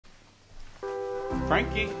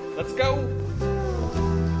Frankie, let's go.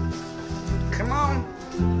 Come on.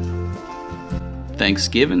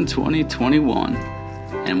 Thanksgiving 2021,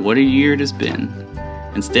 and what a year it has been.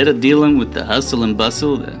 Instead of dealing with the hustle and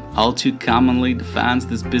bustle that all too commonly defines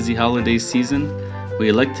this busy holiday season, we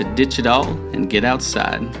elect to ditch it all and get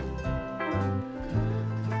outside.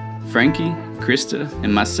 Frankie, Krista,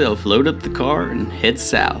 and myself load up the car and head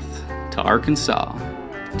south to Arkansas,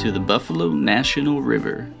 to the Buffalo National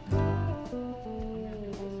River.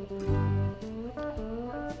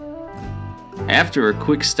 After a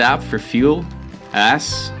quick stop for fuel,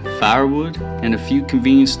 ice, firewood, and a few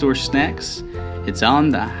convenience store snacks, it's on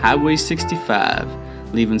the Highway 65,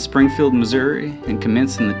 leaving Springfield, Missouri, and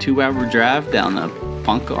commencing the 2-hour drive down to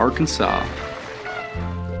Ponca, Arkansas.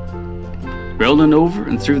 Rolling over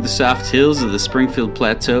and through the soft hills of the Springfield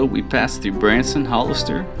Plateau, we pass through Branson,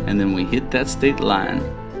 Hollister, and then we hit that state line.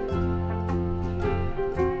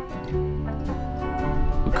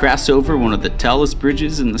 We cross over one of the tallest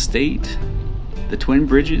bridges in the state, the twin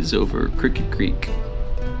bridges over Crooked Creek.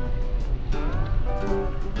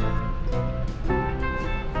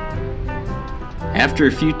 After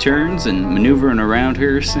a few turns and maneuvering around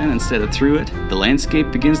Harrison instead of through it, the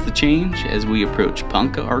landscape begins to change as we approach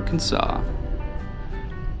Ponca, Arkansas.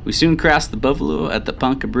 We soon cross the Buffalo at the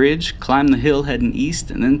Ponca Bridge, climb the hill heading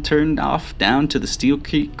east, and then turn off down to the Steel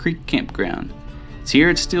Creek campground. It's here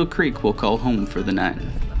at Steel Creek we'll call home for the night.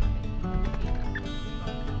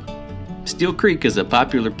 Steel Creek is a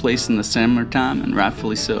popular place in the summertime, and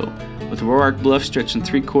rightfully so. With Roark Bluff stretching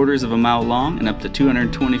 3/4 of a mile long and up to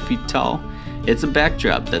 220 feet tall, it's a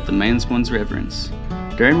backdrop that demands one's reverence.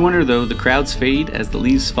 During winter though, the crowds fade as the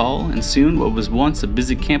leaves fall, and soon what was once a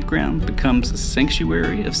busy campground becomes a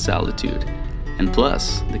sanctuary of solitude. And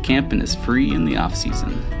plus, the camping is free in the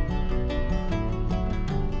off-season.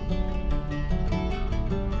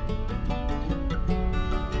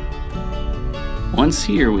 Once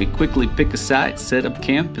here, we quickly pick a site, set up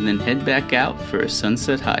camp, and then head back out for a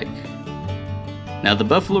sunset hike. Now, the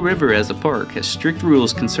Buffalo River as a park has strict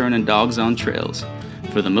rules concerning dogs on trails.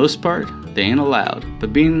 For the most part, they ain't allowed,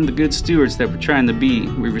 but being the good stewards that we're trying to be,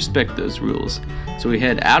 we respect those rules. So we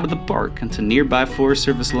head out of the park into nearby Forest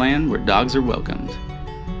Service land where dogs are welcomed.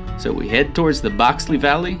 So we head towards the Boxley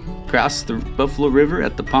Valley, cross the Buffalo River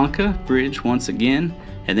at the Ponca Bridge once again,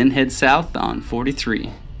 and then head south on 43.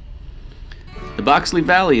 The Boxley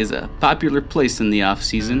Valley is a popular place in the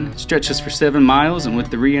off-season. It stretches for 7 miles, and with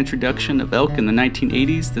the reintroduction of elk in the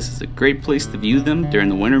 1980s, this is a great place to view them during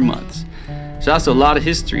the winter months. There's also a lot of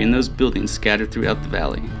history in those buildings scattered throughout the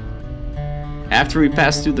valley. After we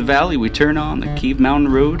pass through the valley, we turn on the Cave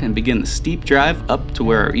Mountain Road and begin the steep drive up to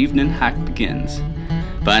where our evening hike begins.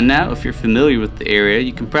 By now, if you're familiar with the area,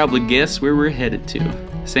 you can probably guess where we're headed to.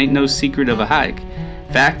 This ain't no secret of a hike.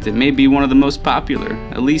 In fact, it may be one of the most popular,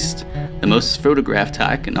 at least the most photographed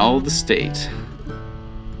hike in all of the state.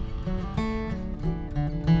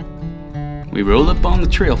 We roll up on the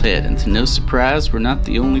trailhead, and to no surprise, we're not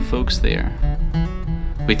the only folks there.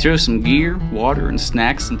 We throw some gear, water, and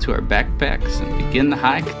snacks into our backpacks and begin the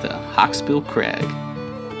hike to Hawksbill Crag,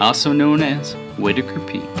 also known as Whitaker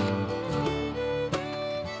Peak.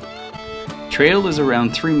 Trail is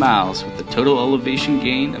around 3 miles with a total elevation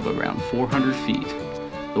gain of around 400 feet.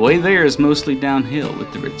 The way there is mostly downhill,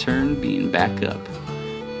 with the return being back up.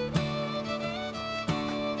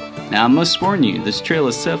 Now I must warn you, this trail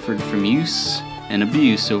has suffered from use and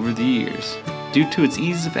abuse over the years. Due to its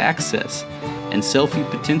ease of access and selfie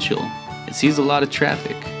potential, it sees a lot of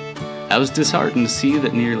traffic. I was disheartened to see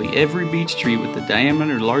that nearly every beech tree with a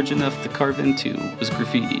diameter large enough to carve into was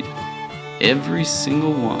graffitied. Every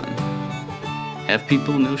single one. Have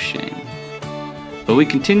people no shame. But we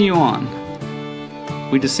continue on.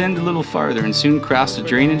 We descend a little farther and soon cross the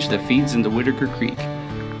drainage that feeds into Whitaker Creek.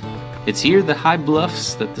 It's here the high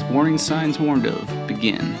bluffs that the warning signs warned of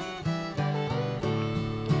begin.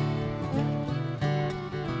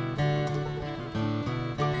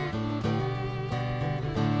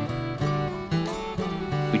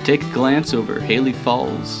 We take a glance over Haley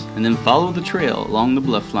Falls and then follow the trail along the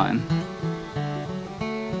bluff line.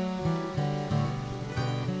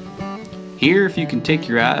 Here, if you can take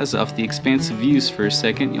your eyes off the expansive views for a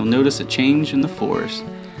second, you'll notice a change in the forest.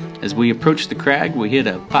 As we approach the crag, we hit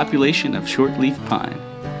a population of shortleaf pine.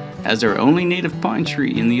 As our only native pine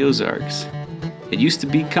tree in the Ozarks, it used to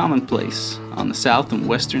be commonplace on the south and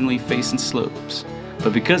westernly facing slopes,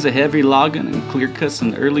 but because of heavy logging and clear cuts in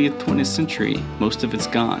the early 20th century, most of it's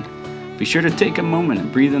gone. Be sure to take a moment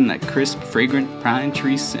and breathe in that crisp, fragrant pine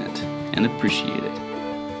tree scent and appreciate it.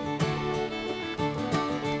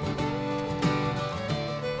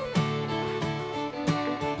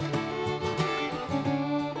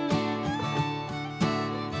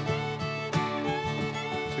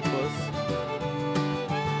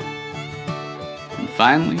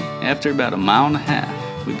 finally, after about a mile and a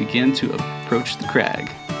half, we began to approach the crag.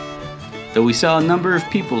 Though we saw a number of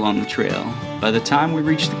people on the trail, by the time we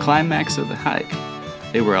reached the climax of the hike,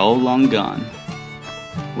 they were all long gone.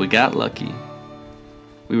 We got lucky.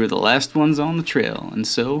 We were the last ones on the trail, and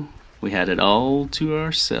so we had it all to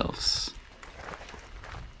ourselves.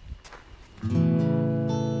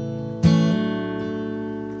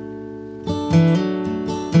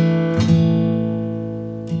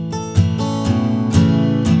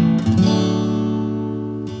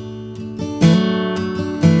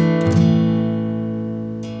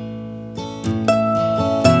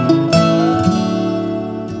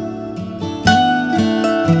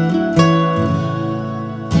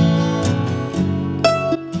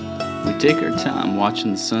 We take our time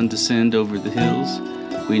watching the sun descend over the hills.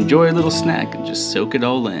 We enjoy a little snack and just soak it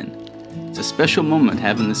all in. It's a special moment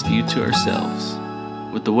having this view to ourselves.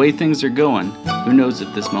 With the way things are going, who knows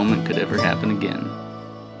if this moment could ever happen again.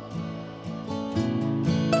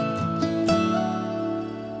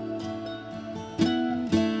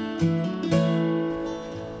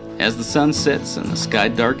 As the sun sets and the sky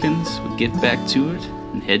darkens, we get back to it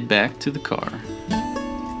and head back to the car.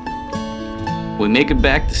 We make it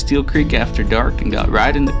back to Steel Creek after dark and got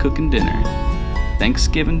right into cooking dinner.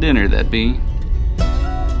 Thanksgiving dinner, that be.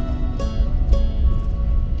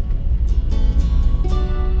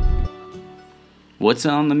 What's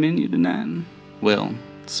on the menu tonight? Well,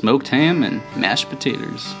 smoked ham and mashed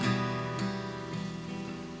potatoes.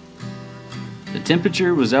 The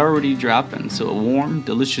temperature was already dropping, so a warm,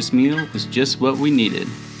 delicious meal was just what we needed.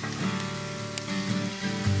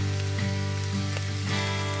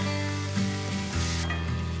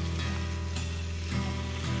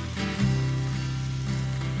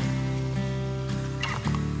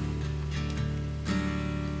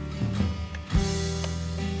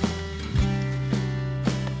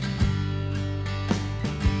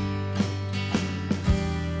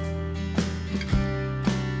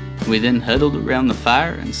 We then huddled around the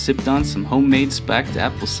fire and sipped on some homemade spiked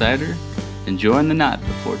apple cider, enjoying the night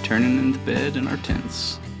before turning into bed in our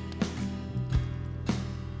tents.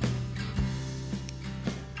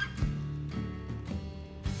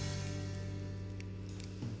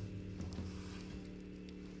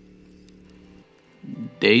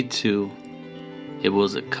 Day 2. It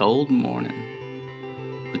was a cold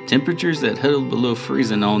morning. With temperatures that huddled below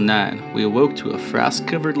freezing all night, we awoke to a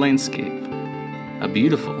frost-covered landscape. A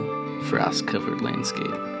beautiful frost-covered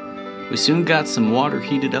landscape. We soon got some water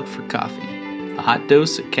heated up for coffee. A hot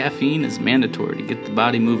dose of caffeine is mandatory to get the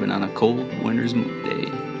body moving on a cold winter's day.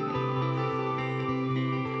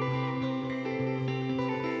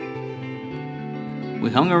 We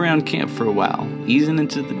hung around camp for a while, easing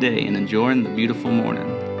into the day and enjoying the beautiful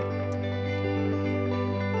morning.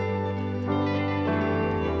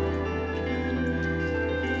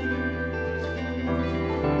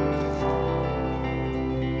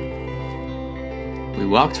 We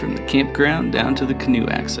walked from the campground down to the canoe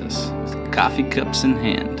access, with coffee cups in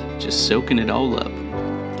hand, just soaking it all up.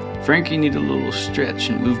 Frankie needed a little stretch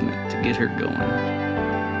and movement to get her going.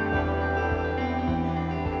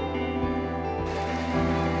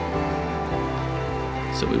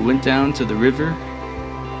 So we went down to the river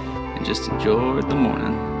and just enjoyed the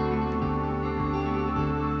morning.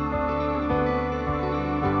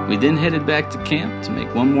 We then headed back to camp to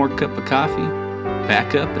make one more cup of coffee,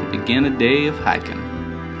 pack up, and begin a day of hiking.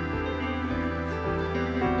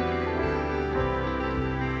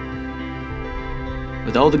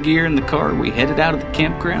 With all the gear in the car, we headed out of the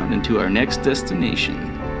campground and to our next destination,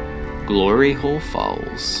 Glory Hole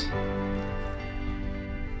Falls.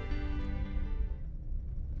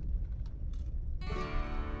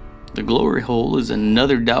 The Glory Hole is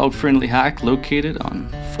another dog-friendly hike located on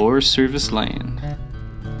Forest Service land.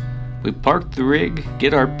 We parked the rig,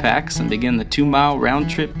 get our packs, and begin the 2-mile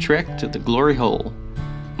round-trip trek to the Glory Hole.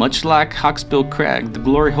 Much like Hawksbill Crag, the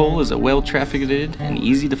Glory Hole is a well-trafficked and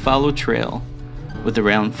easy-to-follow trail. With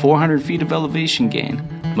around 400 feet of elevation gain,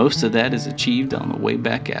 most of that is achieved on the way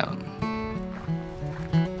back out.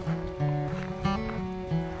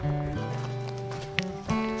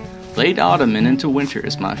 Late autumn and into winter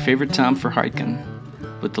is my favorite time for hiking.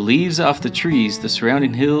 With the leaves off the trees, the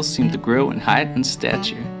surrounding hills seem to grow in height and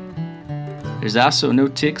stature. There's also no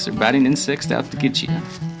ticks or biting insects out to get you.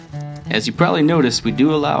 As you probably noticed, we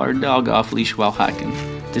do allow our dog off leash while hiking.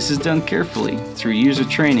 This is done carefully through years of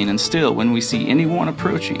training, and still, when we see anyone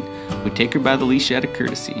approaching, we take her by the leash out of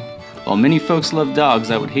courtesy. While many folks love dogs,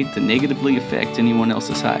 I would hate to negatively affect anyone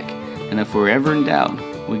else's hike, and if we're ever in doubt,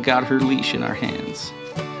 we got her leash in our hands.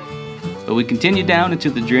 But we continue down into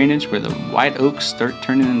the drainage where the white oaks start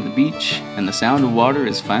turning into the beach, and the sound of water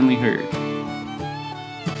is finally heard.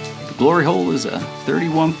 Glory Hole is a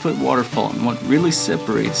 31-foot waterfall, and what really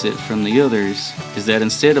separates it from the others is that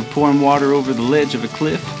instead of pouring water over the ledge of a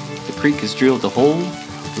cliff, the creek has drilled a hole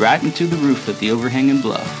right into the roof of the overhanging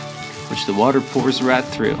bluff, which the water pours right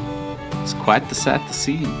through. It's quite the sight to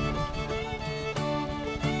see.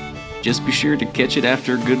 Just be sure to catch it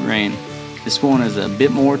after a good rain. This one is a bit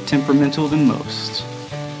more temperamental than most.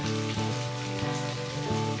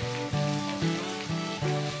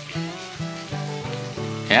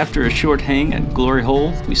 After a short hang at Glory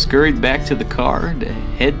Hole, we scurried back to the car to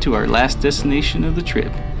head to our last destination of the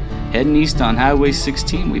trip. Heading east on Highway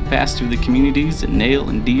 16, we passed through the communities of Nail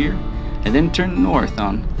and Deer, and then turned north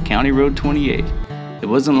on County Road 28. It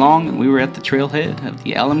wasn't long and we were at the trailhead of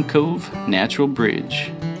the Alum Cove Natural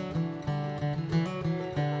Bridge.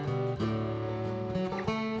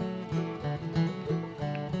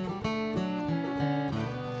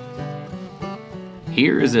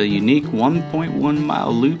 Here is a unique 1.1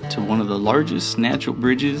 mile loop to one of the largest natural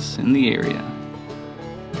bridges in the area.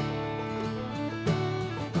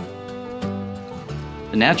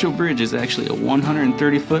 The natural bridge is actually a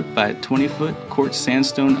 130 foot by 20 foot quartz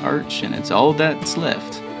sandstone arch, and it's all that's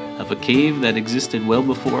left of a cave that existed well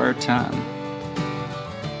before our time.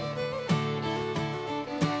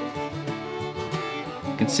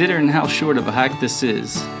 Considering how short of a hike this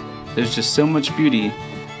is, there's just so much beauty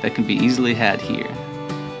that can be easily had here.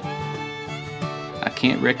 I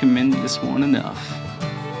can't recommend this one enough.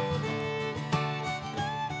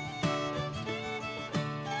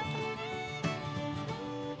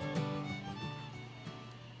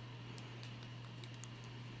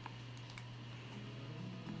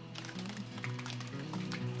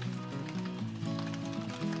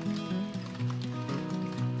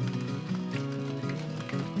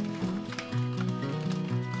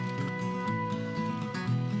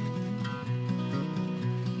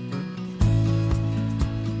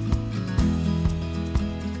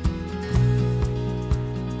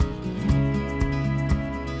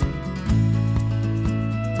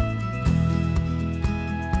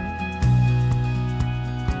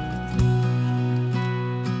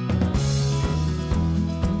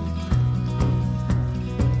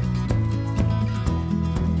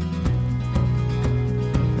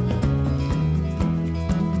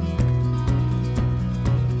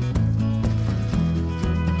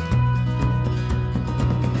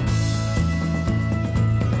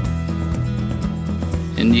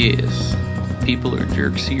 And yes, people are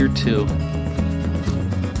jerks here too.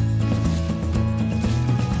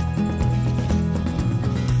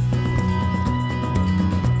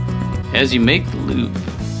 As you make the loop,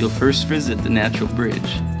 you'll first visit the natural bridge,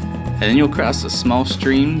 and then you'll cross a small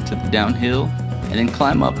stream to the downhill, and then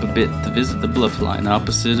climb up a bit to visit the bluff line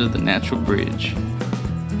opposite of the natural bridge.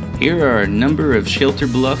 Here are a number of shelter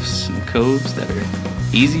bluffs and coves that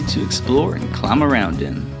are easy to explore and climb around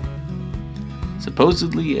in.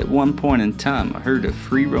 Supposedly, at one point in time, a herd of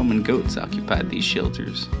free roaming goats occupied these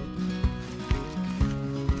shelters.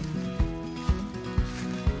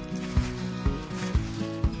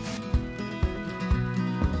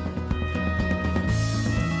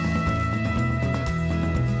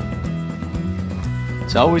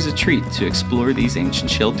 It's always a treat to explore these ancient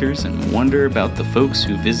shelters and wonder about the folks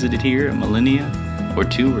who visited here a millennia or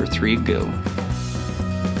 2 or 3 ago.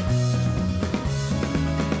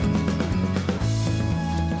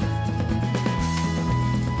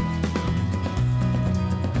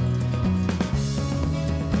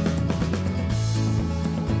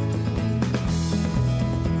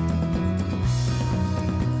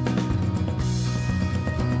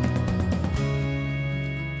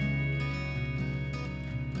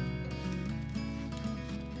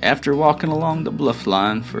 After walking along the bluff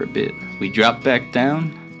line for a bit, we dropped back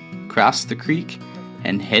down, crossed the creek,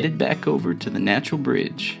 and headed back over to the natural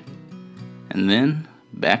bridge, and then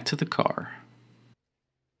back to the car.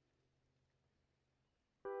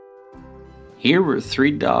 Here were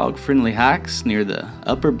 3 dog-friendly hikes near the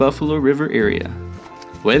Upper Buffalo River area.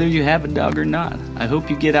 Whether you have a dog or not, I hope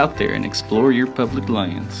you get out there and explore your public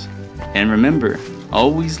lands. And remember,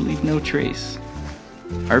 always leave no trace.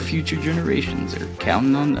 Our future generations are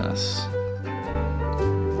counting on us.